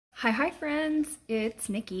Hi friends, it's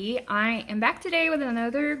Nikki. I am back today with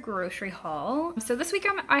another grocery haul. So this week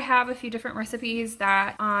I have a few different recipes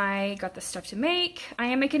that I got the stuff to make. I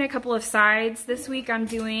am making a couple of sides. This week I'm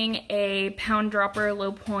doing a pound dropper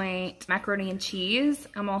low point macaroni and cheese.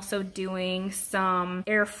 I'm also doing some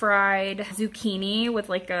air fried zucchini with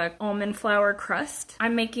like a almond flour crust.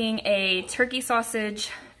 I'm making a turkey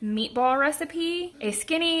sausage meatball recipe, a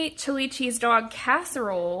skinny chili cheese dog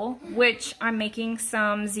casserole, which I'm making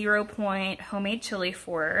some 0 point homemade chili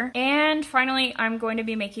for, and finally I'm going to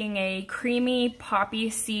be making a creamy poppy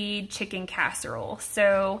seed chicken casserole.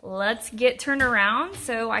 So let's get turned around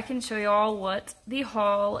so I can show you all what the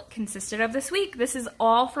haul consisted of this week. This is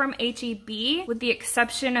all from H-E-B with the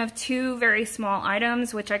exception of two very small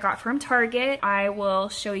items which I got from Target. I will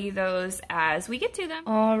show you those as we get to them.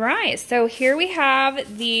 All right, so here we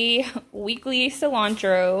have the weekly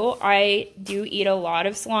cilantro. I do eat a lot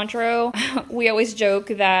of cilantro. We always joke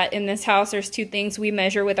that in this house there's two things we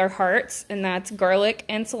measure with our hearts, and that's garlic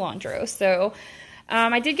and cilantro. So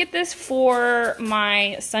I did get this for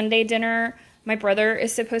my Sunday dinner. My brother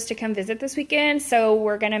is supposed to come visit this weekend, so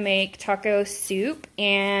we're gonna make taco soup,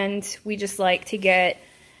 and we just like to get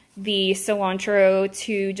the cilantro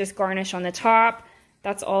to just garnish on the top.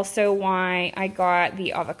 That's also why I got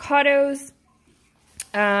the avocados.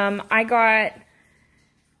 I got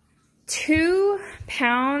 2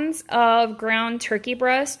 pounds of ground turkey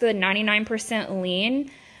breast, the 99%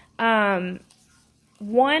 lean. 1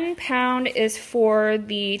 pound is for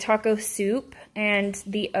the taco soup, and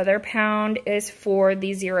the other pound is for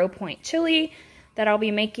the 0 point chili that I'll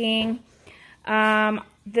be making.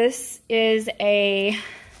 This is a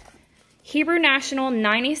Hebrew National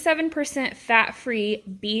 97% fat-free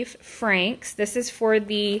beef franks. This is for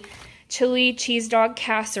the chili cheese dog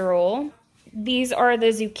casserole. These are the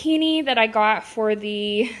zucchini that I got for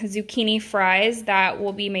the zucchini fries that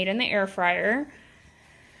will be made in the air fryer.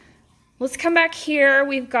 Let's come back here.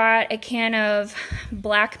 We've got a can of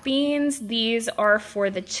black beans. These are for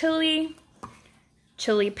the chili.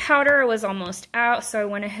 Chili powder was almost out, so I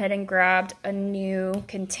went ahead and grabbed a new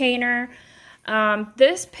container.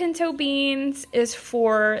 This pinto beans is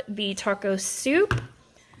for the taco soup.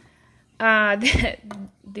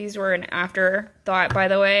 These were an afterthought, by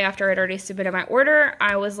the way. After I'd already submitted my order,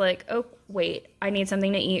 I was like, oh, wait, I need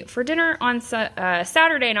something to eat for dinner on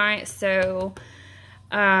Saturday night. So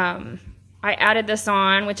I added this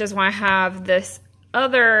on, which is why I have this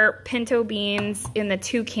other pinto beans in the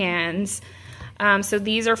 2 cans. So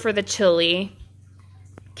these are for the chili.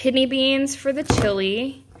 Kidney beans for the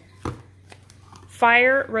chili.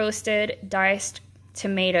 Fire roasted diced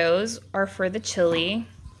tomatoes are for the chili.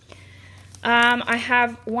 I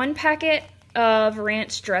have 1 packet of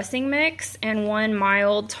ranch dressing mix and 1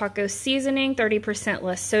 mild taco seasoning, 30%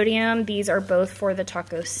 less sodium. These are both for the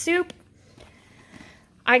taco soup.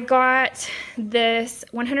 I got this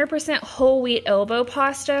 100% whole wheat elbow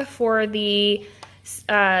pasta for the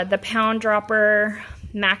pound dropper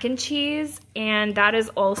mac and cheese, and that is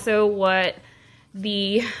also what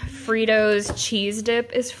the Fritos cheese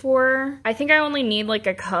dip is for. I think I only need like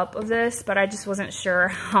a cup of this, but I just wasn't sure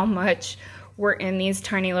how much were in these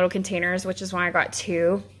tiny little containers, which is why I got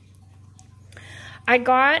 2. I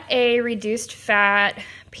got a reduced fat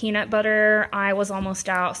peanut butter. I was almost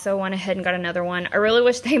out, so I went ahead and got another one. I really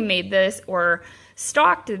wish they made this or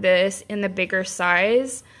stocked this in the bigger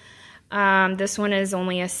size. This one is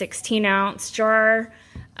only a 16-ounce jar.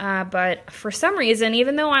 But for some reason,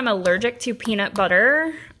 even though I'm allergic to peanut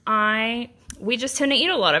butter, we just tend to eat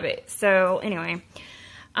a lot of it. So anyway,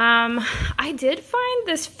 I did find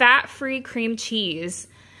this fat-free cream cheese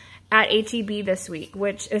at H-E-B this week,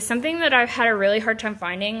 which is something that I've had a really hard time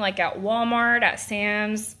finding, like at Walmart, at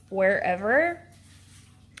Sam's, wherever.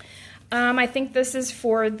 I think this is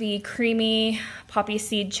for the creamy poppy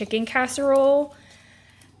seed chicken casserole.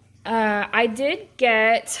 I did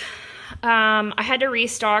get... I had to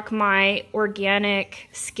restock my organic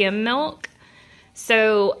skim milk.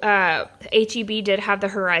 So H-E-B did have the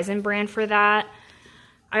Horizon brand for that.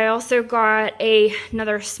 I also got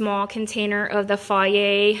another small container of the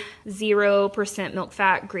Fage 0% milk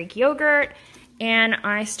fat Greek yogurt. And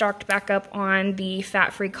I stocked back up on the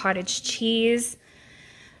fat-free cottage cheese.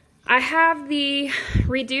 I have the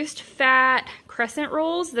reduced fat crescent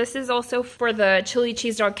rolls. This is also for the chili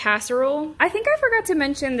cheese dog casserole. I think I forgot to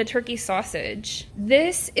mention the turkey sausage.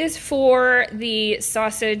 This is for the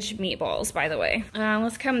sausage meatballs, by the way.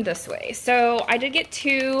 Let's come this way. So I did get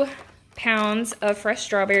 2 pounds of fresh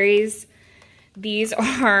strawberries. These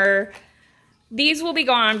are These will be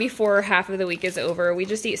gone before half of the week is over. We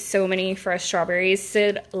just eat so many fresh strawberries.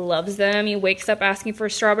 Sid loves them. He wakes up asking for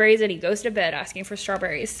strawberries and he goes to bed asking for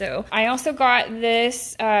strawberries. So I also got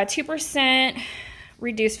this 2%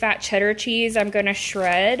 reduced fat cheddar cheese I'm gonna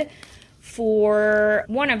shred for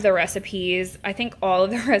one of the recipes. I think all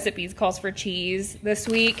of the recipes calls for cheese this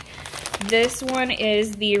week. This one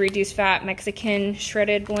is the reduced fat Mexican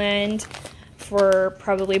shredded blend for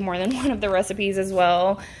probably more than one of the recipes as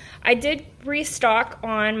well. I did restock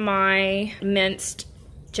on my minced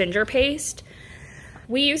ginger paste.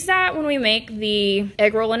 We use that when we make the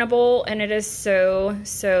egg roll in a bowl, and it is so,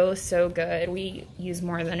 so, so good. We use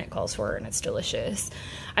more than it calls for, and it's delicious.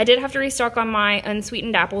 I did have to restock on my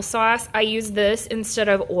unsweetened applesauce. I use this instead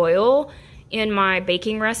of oil in my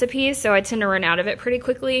baking recipes, so I tend to run out of it pretty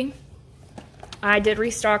quickly. I did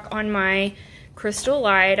restock on my Crystal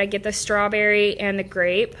Light. I get the strawberry and the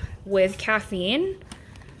grape with caffeine.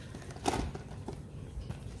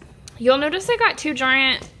 You'll notice I got 2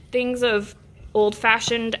 giant things of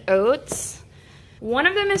old-fashioned oats. One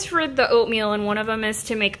of them is for the oatmeal and one of them is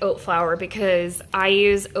to make oat flour, because I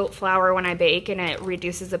use oat flour when I bake and it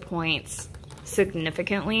reduces the points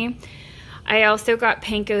significantly. I also got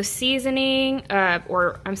panko seasoning,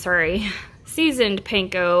 seasoned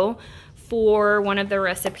panko for one of the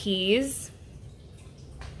recipes.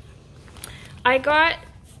 I got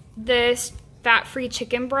this fat-free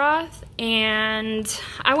chicken broth, and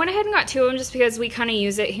I went ahead and got 2 of them just because we kind of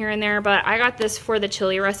use it here and there, but I got this for the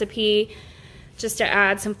chili recipe just to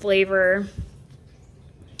add some flavor.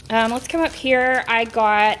 Let's come up here. I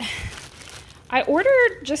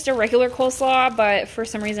ordered just a regular coleslaw, but for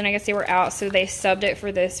some reason I guess they were out, so they subbed it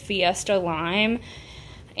for this Fiesta lime,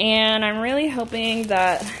 and I'm really hoping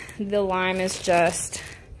that the lime is just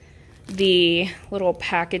the little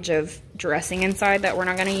package of dressing inside that we're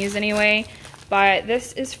not going to use anyway. But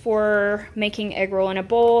this is for making egg roll in a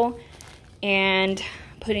bowl and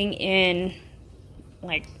putting in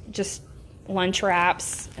like just lunch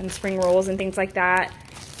wraps and spring rolls and things like that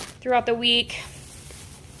throughout the week.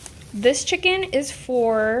 This chicken is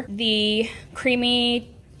for the creamy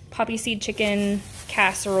poppy seed chicken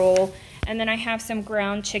casserole, and then I have some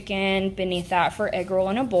ground chicken beneath that for egg roll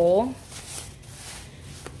in a bowl.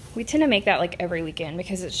 We tend to make that like every weekend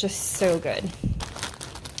because it's just so good.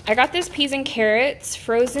 I got this peas and carrots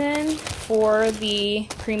frozen for the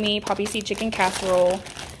creamy poppy seed chicken casserole.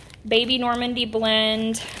 Baby Normandy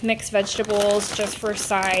blend, mixed vegetables just for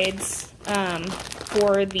sides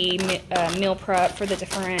for the meal prep for the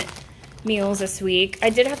different meals this week. I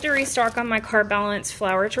did have to restock on my Carb Balance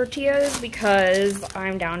flour tortillas because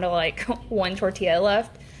I'm down to like 1 tortilla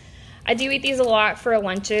left. I do eat these a lot for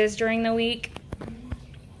lunches during the week.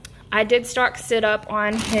 I did stock Sid up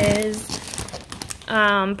on his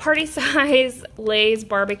party size Lay's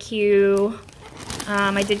barbecue.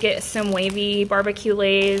 I did get some wavy barbecue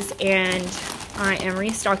Lay's, and I am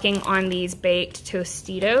restocking on these baked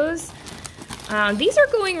Tostitos. These are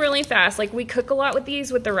going really fast. Like, we cook a lot with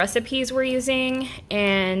these with the recipes we're using,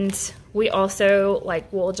 and we also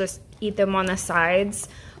we'll just eat them on the sides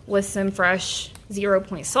with some fresh 0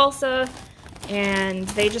 point salsa, and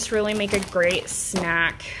they just really make a great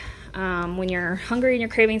snack when you're hungry and you're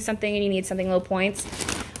craving something and you need something low points.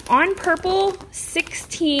 On Purple,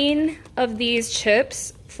 16 of these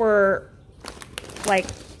chips for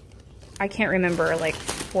I can't remember,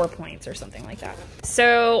 4 points or something like that.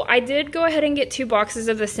 So I did go ahead and get 2 boxes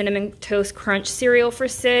of the Cinnamon Toast Crunch cereal for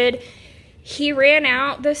Sid. He ran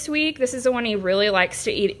out this week. This is the one he really likes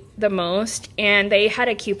to eat the most, and they had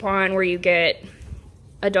a coupon where you get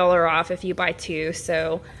 $1 off if you buy 2.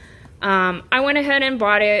 So I went ahead and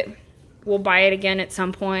bought it. We'll buy it again at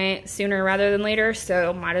some point sooner rather than later,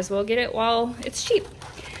 so might as well get it while it's cheap.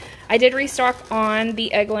 I did restock on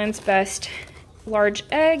the Eggland's Best large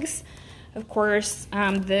eggs. Of course,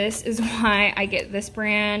 this is why I get this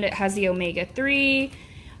brand. It has the omega-3.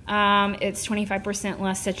 It's 25%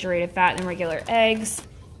 less saturated fat than regular eggs.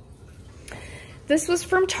 This was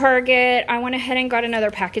from Target. I went ahead and got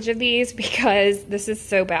another package of these because this is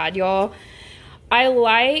so bad, y'all. I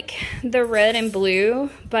like the red and blue,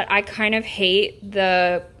 but I kind of hate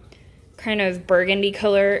the kind of burgundy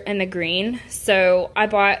color and the green. So I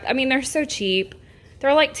bought, they're so cheap.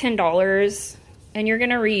 They're like $10, and you're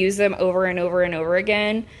gonna reuse them over and over and over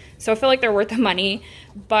again. So I feel like they're worth the money,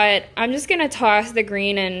 but I'm just gonna toss the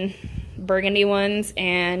green and burgundy ones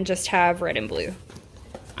and just have red and blue.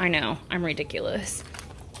 I know, I'm ridiculous.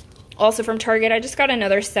 Also from Target, I just got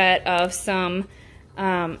another set of some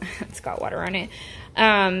it's got water on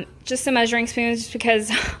it. Just some measuring spoons, just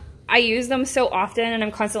because I use them so often and I'm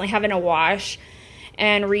constantly having to wash.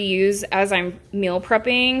 and reuse as I'm meal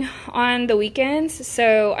prepping on the weekends.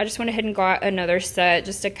 So I just went ahead and got another set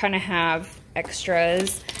just to kind of have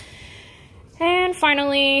extras. And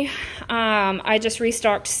finally, I just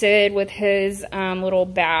restocked Sid with his little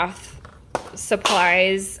bath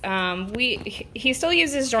supplies. He still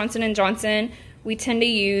uses Johnson & Johnson. We tend to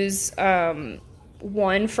use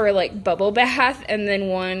one for like bubble bath and then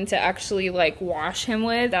one to actually like wash him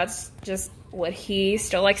with. That's just what he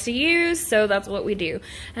still likes to use, so that's what we do.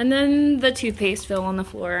 And then the toothpaste fell on the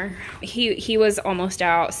floor. He was almost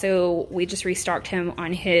out, so we just restocked him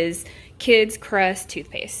on his Kids Crest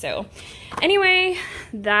toothpaste. So anyway,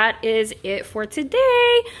 that is it for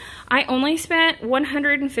today. I only spent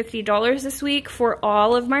 $150 this week for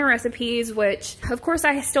all of my recipes, which of course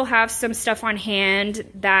I still have some stuff on hand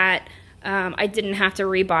that I didn't have to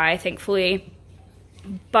rebuy, thankfully.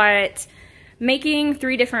 But making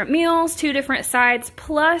 3 different meals, 2 different sides,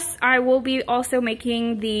 plus I will be also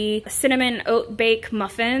making the cinnamon oat bake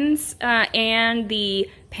muffins and the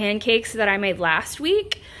pancakes that I made last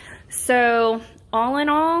week. So all in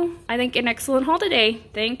all, I think an excellent haul today.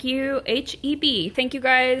 Thank you, HEB. Thank you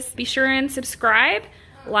guys. Be sure and subscribe,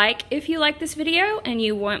 like if you like this video and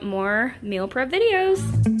you want more meal prep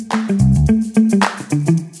videos.